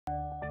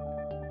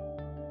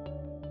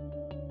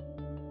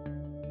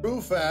True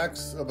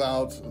facts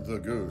about the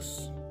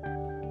goose.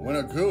 When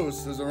a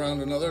goose is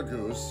around another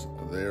goose,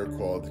 they are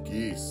called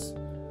geese.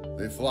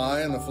 They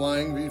fly in the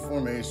flying V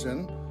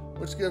formation,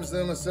 which gives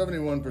them a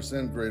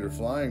 71% greater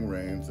flying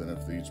range than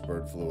if each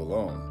bird flew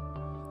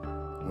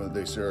alone. When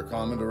they share a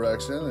common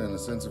direction and a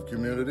sense of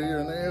community,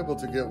 are they able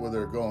to get where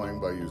they're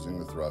going by using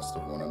the thrust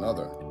of one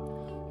another.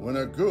 When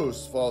a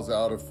goose falls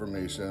out of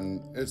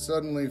formation, it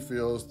suddenly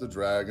feels the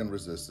drag and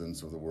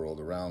resistance of the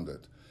world around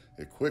it.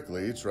 It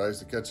quickly tries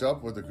to catch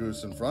up with the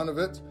goose in front of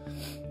it,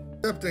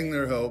 accepting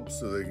their help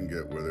so they can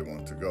get where they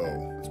want to go.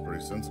 It's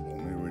pretty sensible.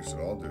 Maybe we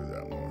should all do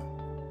that more.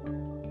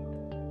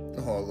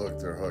 Oh, look,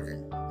 they're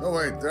hugging. No,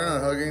 wait, they're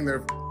not hugging.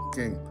 They're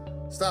f***ing.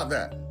 Stop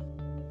that.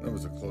 That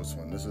was a close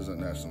one. This isn't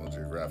National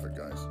Geographic,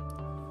 guys.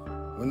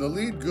 When the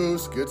lead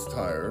goose gets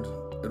tired,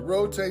 it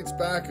rotates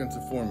back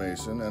into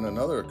formation and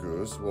another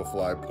goose will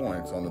fly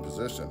point on the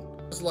position.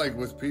 Just like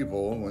with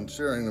people, when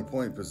sharing the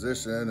point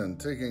position and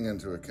taking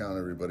into account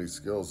everybody's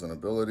skills and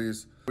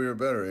abilities, we are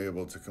better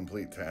able to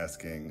complete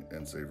tasking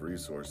and save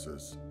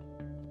resources.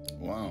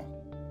 Wow,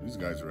 these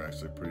guys are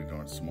actually pretty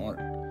darn smart.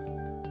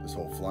 This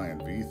whole flying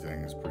V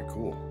thing is pretty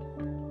cool.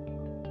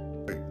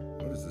 Wait,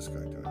 what is this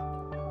guy doing?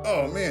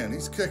 Oh man,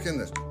 he's kicking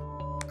the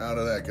out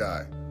of that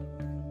guy.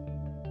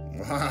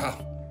 Wow,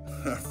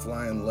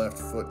 flying left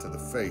foot to the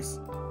face.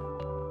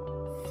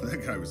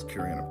 That guy was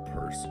carrying a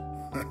purse.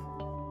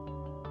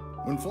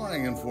 When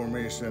flying in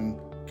formation,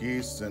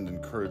 geese send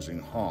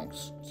encouraging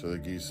honks to the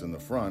geese in the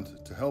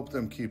front to help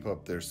them keep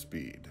up their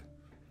speed.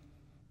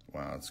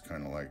 Wow, it's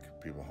kind of like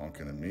people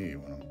honking at me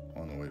when I'm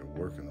on the way to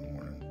work in the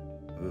morning.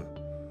 Ugh.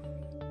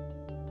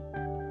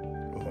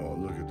 Oh,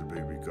 look at the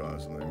baby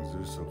goslings.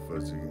 They're so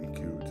fuzzy and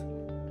cute.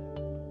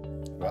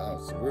 Wow,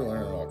 so we're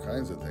learning all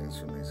kinds of things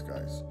from these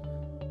guys.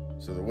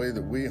 So the way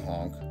that we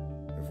honk,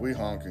 if we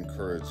honk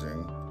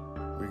encouraging,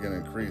 we can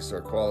increase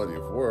our quality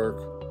of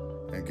work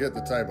and get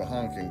the type of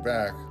honking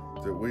back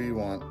that we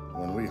want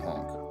when we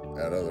honk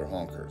at other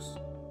honkers.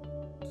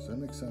 Does that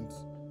make sense?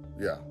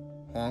 Yeah,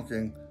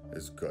 honking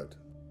is good.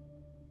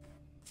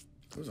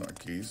 Those aren't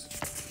geese.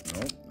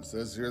 Nope, it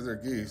says here they're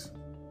geese.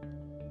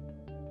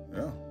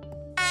 Yeah.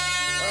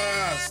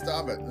 Ah,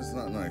 stop it, this is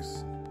not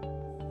nice.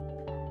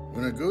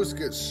 When a goose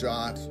gets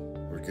shot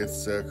or gets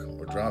sick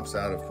or drops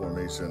out of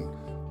formation,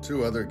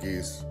 two other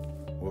geese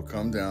will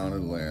come down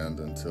and land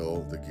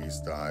until the geese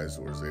dies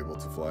or is able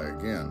to fly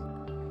again.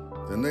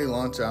 Then they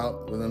launch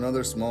out with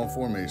another small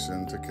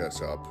formation to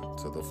catch up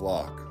to the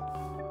flock.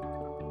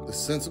 The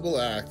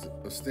sensible act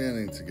of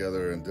standing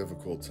together in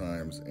difficult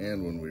times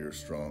and when we are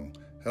strong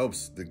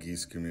helps the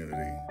geese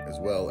community as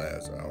well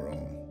as our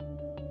own.